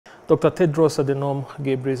Dr. Tedros Adhanom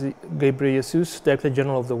Ghebreyesus, Director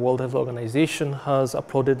General of the World Health Organization, has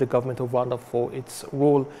applauded the government of Rwanda for its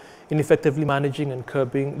role in effectively managing and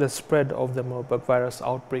curbing the spread of the Marburg virus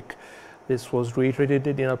outbreak. This was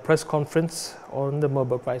reiterated in a press conference on the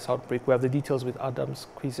Marburg virus outbreak. We have the details with Adams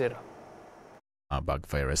Kwizera. Marburg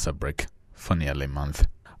virus outbreak for nearly a month.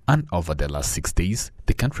 And over the last 6 days,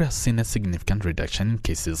 the country has seen a significant reduction in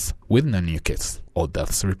cases, with no new cases or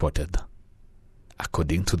deaths reported.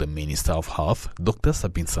 According to the Minister of Health, Dr.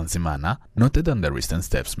 Sabin Nsanzimana, noted on the recent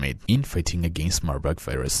steps made in fighting against Marburg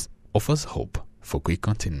virus, offers hope for quick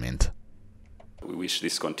containment. We wish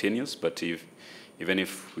this continues, but even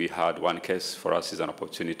if we had one case, for us is an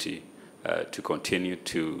opportunity to continue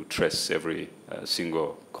to trace every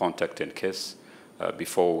single contact and case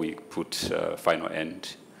before we put final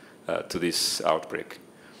end to this outbreak.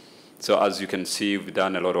 So as you can see, we've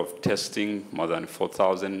done a lot of testing, more than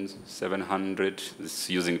 4,700. This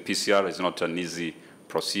using PCR is not an easy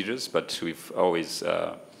procedure, but we've always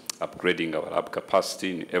upgrading our lab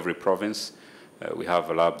capacity in every province. We have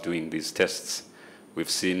a lab doing these tests. We've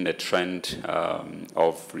seen a trend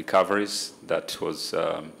of recoveries that was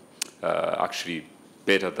actually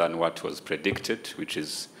better than what was predicted, which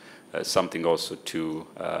is something also to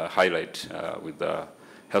highlight with the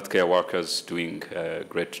healthcare workers doing a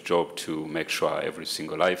great job to make sure every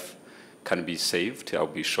single life can be saved. I'll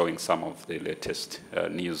be showing some of the latest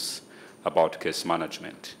news about case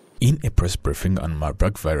management. In a press briefing on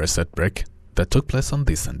Marburg virus outbreak that took place on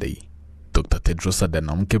this Sunday, Dr. Tedros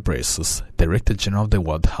Adhanom Ghebreyesus, Director General of the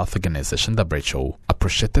World Health Organization (WHO),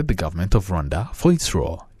 appreciated the government of Rwanda for its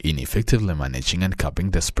role in effectively managing and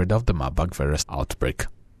curbing the spread of the Marburg virus outbreak.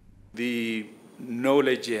 The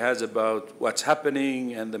knowledge he has about what's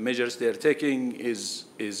happening and the measures they're taking is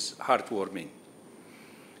heartwarming.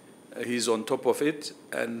 He's on top of it,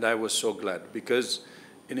 and I was so glad, because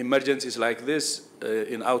in emergencies like this,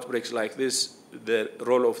 in outbreaks like this, the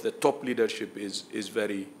role of the top leadership is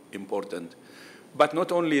very important. But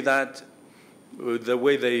not only that, the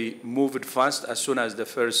way they moved fast as soon as the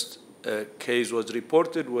first case was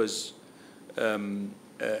reported was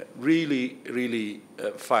really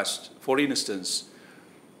fast. For instance,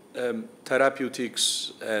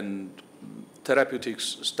 therapeutics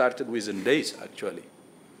started within days, actually.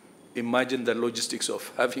 Imagine the logistics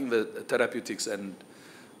of having the therapeutics and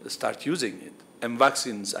start using it. And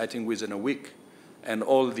vaccines, I think, within a week. And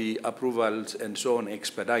all the approvals and so on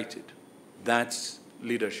expedited. That's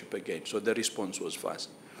leadership again. So the response was fast.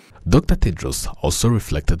 Dr. Tedros also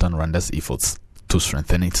reflected on Rwanda's efforts to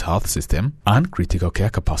strengthen its health system and critical care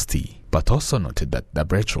capacity, but also noted that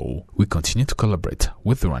WHO will continue to collaborate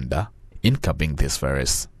with Rwanda in curbing this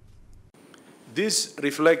virus. This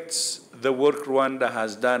reflects the work Rwanda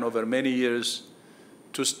has done over many years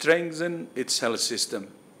to strengthen its health system,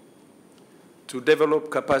 to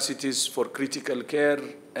develop capacities for critical care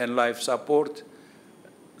and life support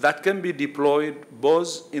that can be deployed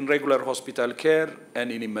both in regular hospital care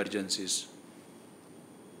and in emergencies.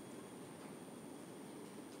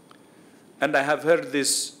 And I have heard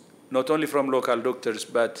this not only from local doctors,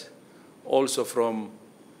 but also from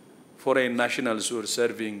foreign nationals who are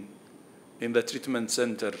serving in the treatment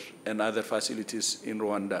center and other facilities in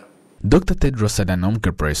Rwanda. Dr. Tedros Adhanom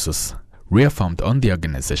Ghebreyesus reaffirmed on the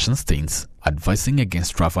organization's stance, advising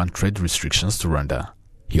against travel and trade restrictions to Rwanda.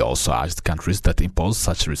 He also urged countries that impose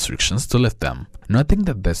such restrictions to lift them, noting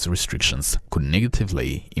that these restrictions could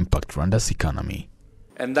negatively impact Rwanda's economy.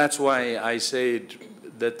 And that's why I said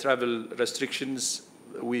the travel restrictions,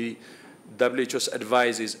 WHO's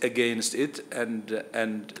advice is against it, and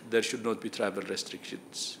there should not be travel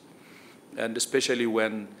restrictions. And especially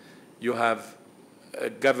when you have a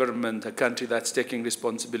government, a country that's taking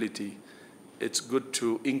responsibility, it's good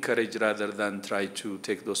to encourage rather than try to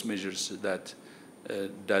take those measures that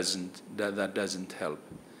doesn't help.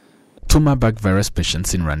 2 Marburg virus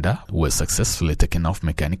patients in Rwanda were successfully taken off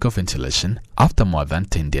mechanical ventilation after more than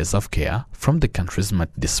 10 days of care from the country's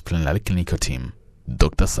multidisciplinary clinical team.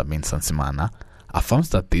 Dr. Sabin Nsanzimana affirms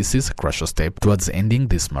that this is a crucial step towards ending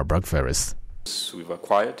this Marburg virus. We've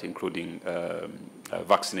acquired, including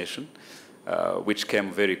vaccination, which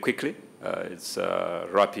came very quickly. It's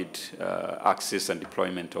rapid access and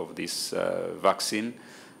deployment of this vaccine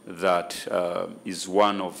that is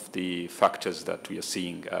one of the factors that we are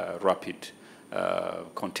seeing rapid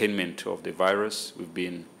containment of the virus. We've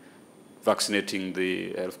been vaccinating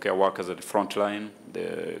the healthcare workers at the front line,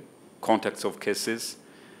 the contacts of cases,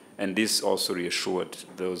 and this also reassured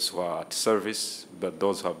those who are at service, but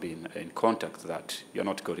those who have been in contact, that you're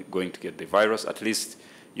not going to get the virus. At least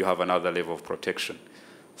you have another level of protection.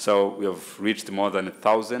 So we have reached more than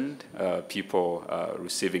 1,000 people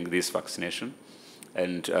receiving this vaccination.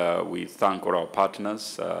 And we thank all our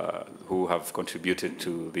partners who have contributed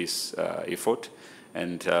to this effort.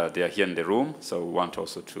 And they are here in the room, so we want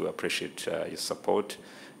also to appreciate your support.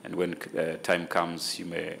 And when time comes, you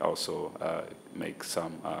may also make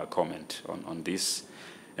some comment on this.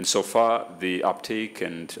 And so far, the uptake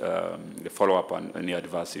and the follow-up on any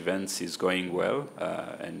adverse events is going well.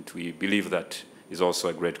 And we believe that is also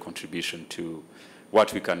a great contribution to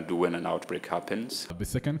what we can do when an outbreak happens. The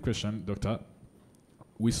second question, Doctor.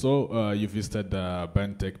 We saw you visited the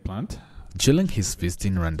BioNTech plant. During his visit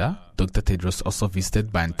in Rwanda, Dr. Tedros also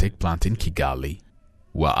visited BioNTech plant in Kigali,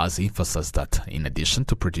 whereas he emphasized that in addition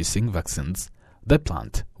to producing vaccines, the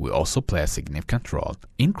plant will also play a significant role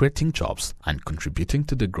in creating jobs and contributing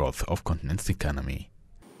to the growth of continent's economy.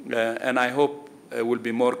 And I hope it will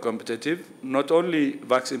be more competitive. Not only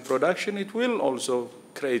vaccine production, it will also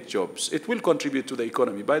create jobs. It will contribute to the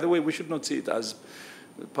economy. By the way, we should not see it as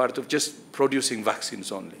part of just producing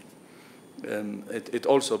vaccines only. It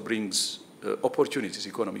also brings opportunities,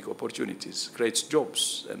 economic opportunities, creates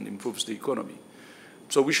jobs and improves the economy.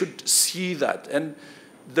 So we should see that. And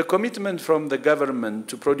the commitment from the government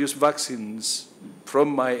to produce vaccines, from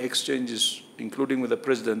my exchanges, including with the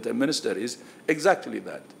president and minister, is exactly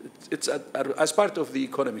that. It's as part of the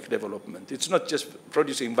economic development. It's not just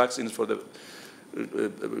producing vaccines for the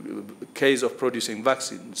case of producing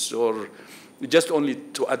vaccines or just only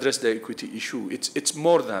to address the equity issue. It's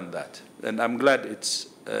more than that. And I'm glad it's,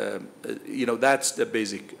 that's the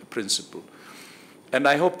basic principle. And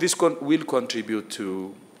I hope this will contribute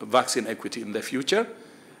to vaccine equity in the future.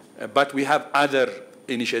 But we have other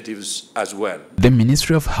initiatives as well. The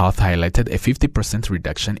Ministry of Health highlighted a 50%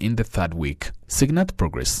 reduction in the third week, signaled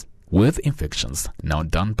progress, with infections now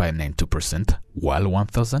down by 92%, while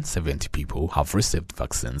 1,070 people have received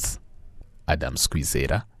vaccines. Adam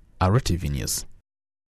Squizera, RwandaTV News.